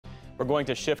We're going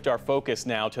to shift our focus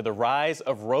now to the rise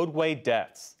of roadway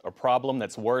deaths, a problem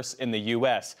that's worse in the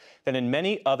U.S. than in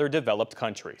many other developed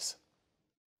countries.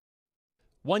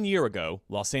 1 year ago,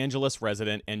 Los Angeles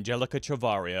resident Angelica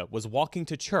Chavarria was walking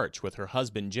to church with her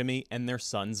husband Jimmy and their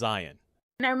son Zion.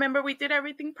 And I remember we did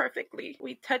everything perfectly.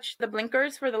 We touched the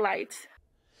blinkers for the lights.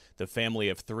 The family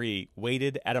of three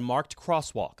waited at a marked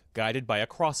crosswalk, guided by a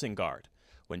crossing guard.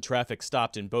 When traffic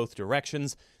stopped in both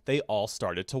directions, they all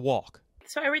started to walk.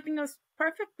 So everything was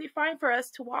perfectly fine for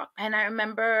us to walk. And I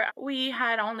remember we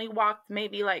had only walked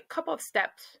maybe like a couple of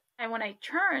steps. And when I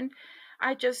turned,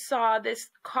 I just saw this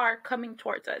car coming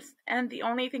towards us. And the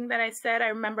only thing that I said, I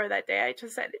remember that day, I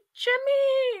just said,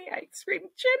 "Jimmy!" I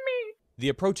screamed, "Jimmy!" The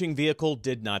approaching vehicle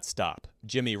did not stop.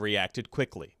 Jimmy reacted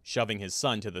quickly, shoving his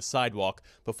son to the sidewalk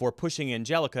before pushing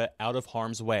Angelica out of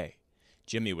harm's way.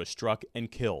 Jimmy was struck and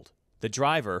killed. The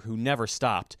driver, who never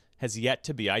stopped, has yet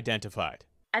to be identified.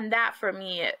 And that for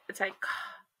me, it's like,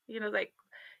 like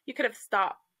you could have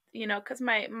stopped, because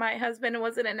my husband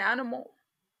wasn't an animal.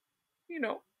 He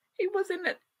wasn't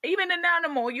even an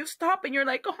animal. You stop and you're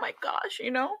like, oh my gosh,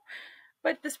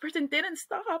 but this person didn't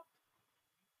stop.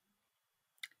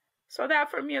 So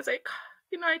that for me is like,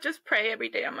 I just pray every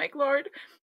day. I'm like, Lord.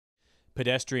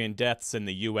 Pedestrian deaths in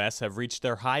the U.S. have reached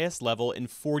their highest level in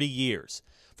 40 years.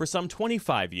 For some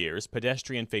 25 years,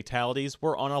 pedestrian fatalities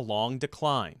were on a long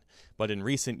decline, but in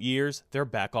recent years, they're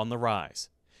back on the rise.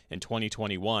 In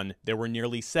 2021, there were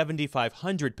nearly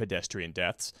 7,500 pedestrian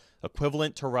deaths,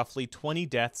 equivalent to roughly 20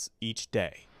 deaths each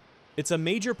day. It's a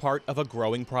major part of a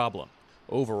growing problem.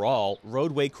 Overall,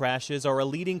 roadway crashes are a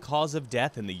leading cause of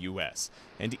death in the U.S.,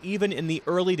 and even in the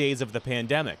early days of the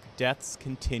pandemic, deaths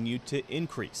continued to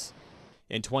increase.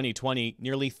 In 2020,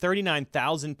 nearly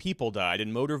 39,000 people died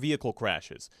in motor vehicle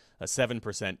crashes, a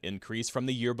 7% increase from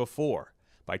the year before.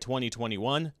 By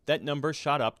 2021, that number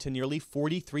shot up to nearly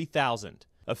 43,000,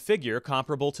 a figure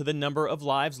comparable to the number of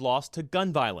lives lost to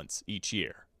gun violence each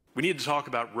year. We need to talk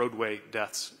about roadway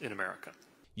deaths in America.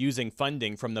 Using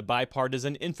funding from the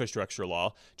bipartisan infrastructure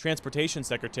law, Transportation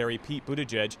Secretary Pete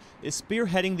Buttigieg is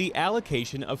spearheading the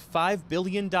allocation of $5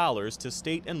 billion to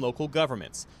state and local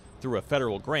governments through a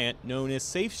federal grant known as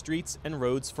Safe Streets and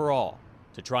Roads for All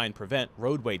to try and prevent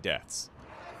roadway deaths.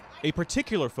 A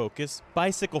particular focus,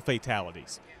 bicycle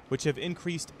fatalities, which have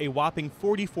increased a whopping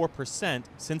 44%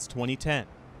 since 2010.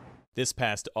 This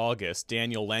past August,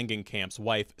 Daniel Langenkamp's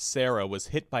wife, Sarah, was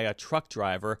hit by a truck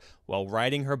driver while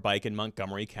riding her bike in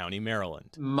Montgomery County,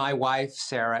 Maryland. My wife,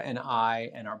 Sarah, and I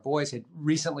and our boys had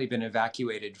recently been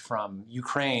evacuated from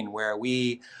Ukraine, where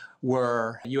we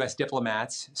were U.S.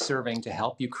 diplomats serving to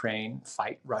help Ukraine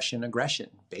fight Russian aggression,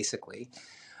 basically.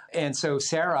 And so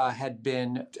Sarah had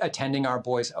been attending our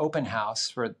boys' open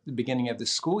house for the beginning of the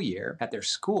school year at their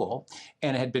school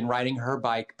and had been riding her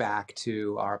bike back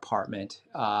to our apartment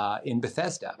in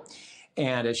Bethesda.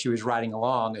 And as she was riding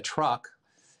along, a truck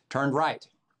turned right,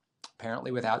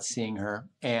 apparently without seeing her,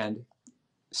 and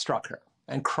struck her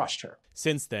and crushed her.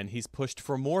 Since then, he's pushed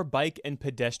for more bike and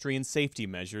pedestrian safety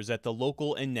measures at the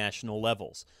local and national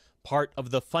levels. Part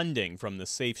of the funding from the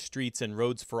Safe Streets and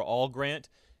Roads for All grant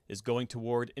is going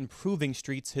toward improving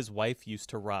streets his wife used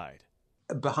to ride.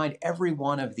 Behind every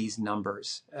one of these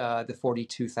numbers, the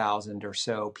 42,000 or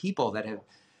so people that have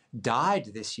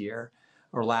died this year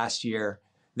or last year,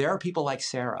 there are people like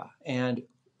Sarah, and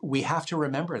we have to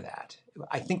remember that.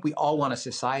 I think we all want a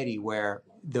society where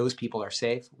those people are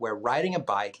safe, where riding a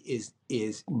bike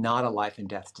is not a life and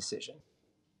death decision.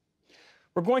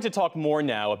 We're going to talk more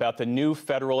now about the new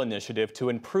federal initiative to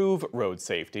improve road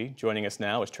safety. Joining us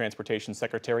now is Transportation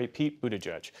Secretary Pete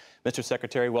Buttigieg. Mr.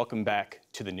 Secretary, welcome back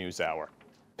to the NewsHour.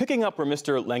 Picking up where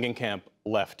Mr. Langenkamp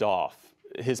left off,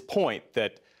 his point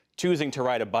that choosing to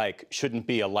ride a bike shouldn't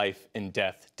be a life and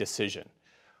death decision.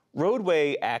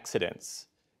 Roadway accidents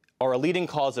are a leading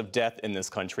cause of death in this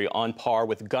country, on par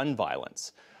with gun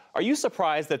violence. Are you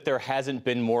surprised that there hasn't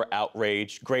been more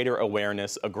outrage, greater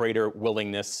awareness, a greater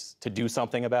willingness to do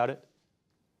something about it?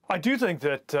 I do think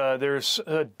that there's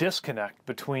a disconnect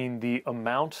between the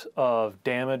amount of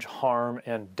damage, harm,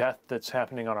 and death that's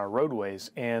happening on our roadways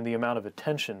and the amount of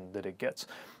attention that it gets.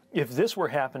 If this were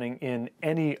happening in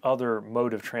any other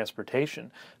mode of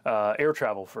transportation, air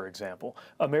travel, for example,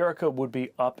 America would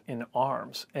be up in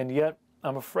arms. And yet,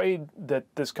 I'm afraid that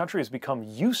this country has become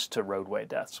used to roadway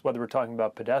deaths, whether we're talking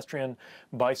about pedestrian,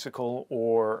 bicycle,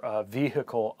 or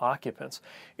vehicle occupants.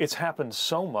 It's happened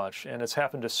so much, and it's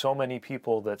happened to so many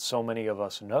people that so many of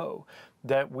us know,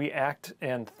 that we act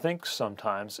and think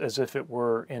sometimes as if it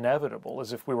were inevitable,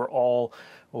 as if we were all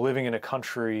living in a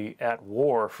country at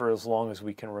war for as long as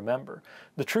we can remember.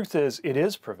 The truth is, it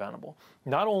is preventable.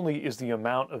 not only is the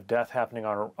amount of death happening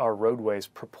on our roadways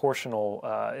proportional,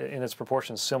 in its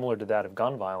proportions similar to that of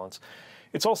gun violence,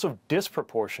 it's also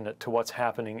disproportionate to what's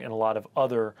happening in a lot of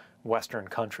other Western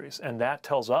countries. And that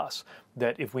tells us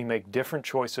that if we make different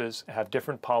choices, have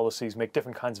different policies, make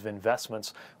different kinds of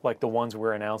investments like the ones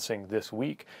we're announcing this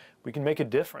week, we can make a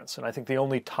difference. And I think the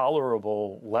only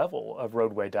tolerable level of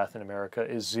roadway death in America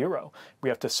is 0. We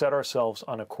have to set ourselves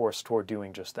on a course toward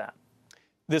doing just that.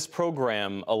 This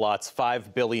program allots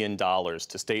 $5 billion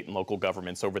to state and local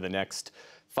governments over the next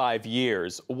 5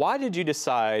 years. Why did you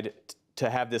decide to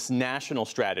have this national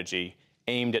strategy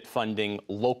aimed at funding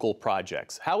local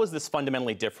projects? How is this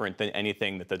fundamentally different than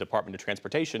anything that the Department of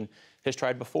Transportation has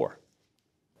tried before?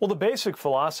 Well, the basic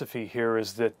philosophy here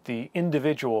is that the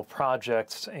individual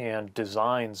projects and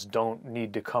designs don't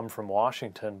need to come from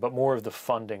Washington, but more of the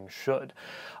funding should.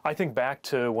 I think back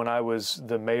to when I was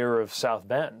the mayor of South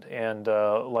Bend, and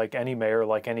like any mayor,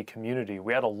 like any community,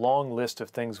 we had a long list of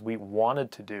things we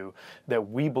wanted to do that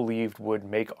we believed would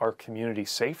make our community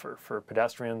safer for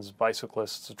pedestrians,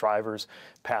 bicyclists, drivers,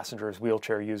 passengers,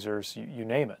 wheelchair users, you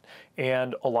name it.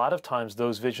 And a lot of times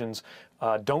those visions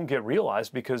don't get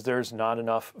realized because there's not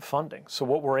enough funding. So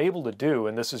what we're able to do,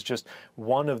 and this is just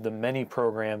one of the many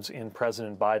programs in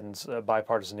President Biden's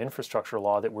bipartisan infrastructure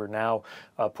law that we're now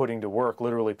putting to work,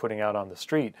 literally putting out on the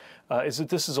street, is that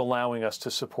this is allowing us to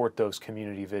support those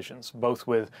community visions, both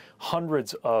with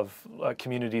hundreds of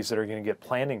communities that are going to get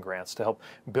planning grants to help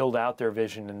build out their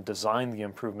vision and design the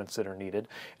improvements that are needed,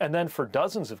 and then for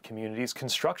dozens of communities,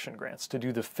 construction grants to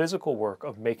do the physical work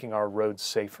of making our roads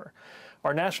safer.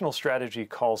 Our national strategy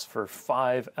calls for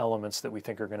 5 elements that we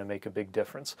think are going to make a big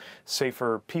difference: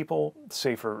 safer people,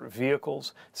 safer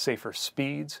vehicles, safer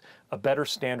speeds, a better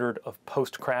standard of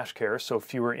post-crash care so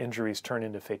fewer injuries turn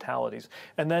into fatalities,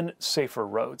 and then safer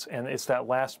roads. And it's that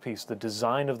last piece, the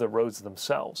design of the roads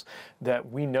themselves,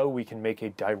 that we know we can make a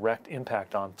direct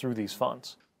impact on through these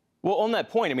funds. Well, on that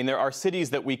point, I mean, there are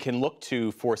cities that we can look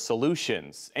to for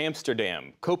solutions: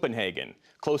 Amsterdam, Copenhagen,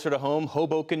 closer to home,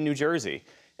 Hoboken, New Jersey.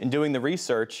 In doing the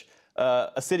research,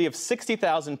 a city of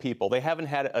 60,000 people, they haven't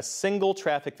had a single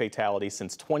traffic fatality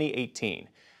since 2018.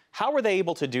 How are they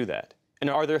able to do that? And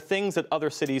are there things that other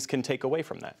cities can take away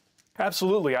from that?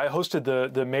 Absolutely. I hosted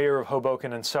the mayor of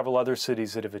Hoboken and several other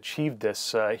cities that have achieved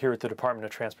this here at the Department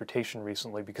of Transportation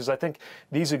recently, because I think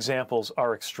these examples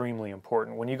are extremely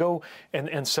important. When you go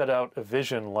and set out a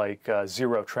vision like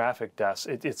 0 traffic deaths,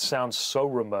 it sounds so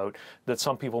remote that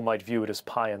some people might view it as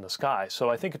pie in the sky. So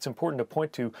I think it's important to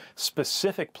point to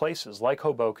specific places like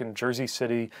Hoboken, Jersey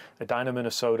City, Edina,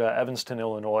 Minnesota, Evanston,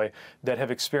 Illinois, that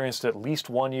have experienced at least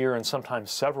 1 year and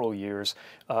sometimes several years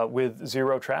with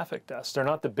 0 traffic deaths. They're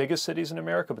not the biggest cities in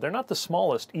America, but they're not the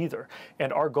smallest either.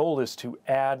 And our goal is to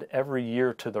add every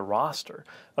year to the roster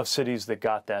of cities that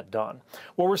got that done.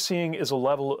 What we're seeing is a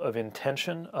level of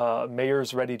intention.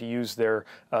 Mayors ready to use their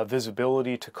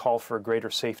visibility to call for a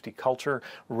greater safety culture,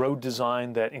 road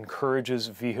design that encourages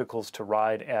vehicles to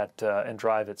ride at and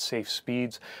drive at safe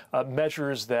speeds,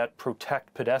 measures that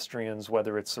protect pedestrians,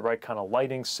 whether it's the right kind of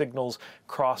lighting, signals,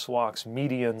 crosswalks,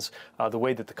 medians, the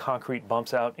way that the concrete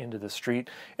bumps out into the street.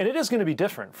 And it is going to be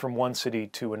different from one city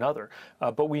to another.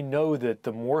 But we know that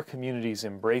the more communities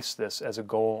embrace this as a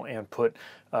goal and put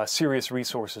serious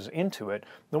resources into it,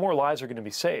 the more lives are going to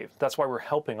be saved. That's why we're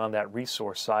helping on that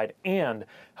resource side and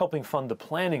helping fund the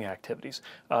planning activities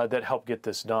that help get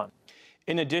this done.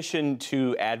 In addition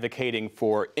to advocating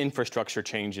for infrastructure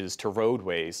changes to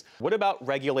roadways, what about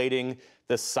regulating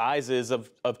the sizes of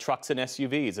trucks and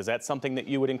SUVs? Is that something that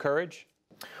you would encourage?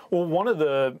 Well, one of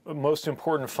the most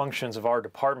important functions of our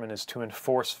department is to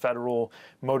enforce federal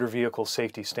motor vehicle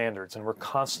safety standards, and we're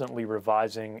constantly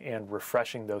revising and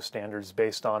refreshing those standards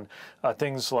based on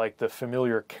things like the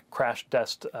familiar crash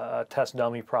test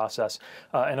dummy process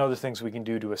and other things we can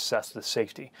do to assess the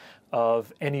safety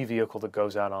of any vehicle that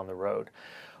goes out on the road.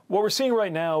 What we're seeing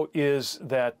right now is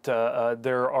that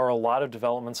there are a lot of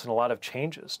developments and a lot of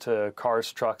changes to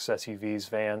cars, trucks, SUVs,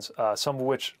 vans, some of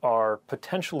which are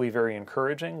potentially very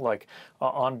encouraging, like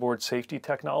onboard safety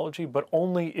technology, but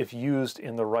only if used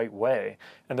in the right way.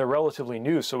 And they're relatively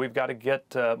new, so we've got to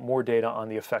get more data on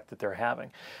the effect that they're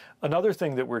having. Another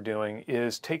thing that we're doing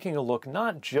is taking a look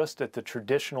not just at the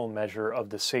traditional measure of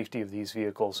the safety of these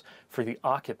vehicles for the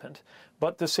occupant,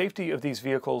 but the safety of these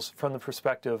vehicles from the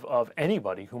perspective of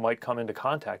anybody who might come into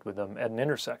contact with them at an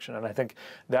intersection. And I think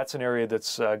that's an area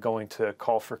that's going to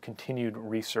call for continued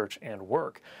research and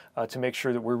work to make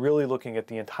sure that we're really looking at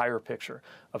the entire picture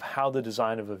of how the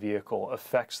design of a vehicle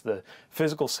affects the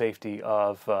physical safety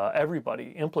of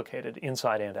everybody implicated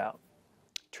inside and out.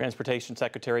 Transportation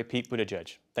Secretary Pete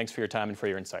Buttigieg, thanks for your time and for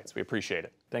your insights. We appreciate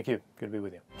it. Thank you. Good to be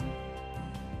with you.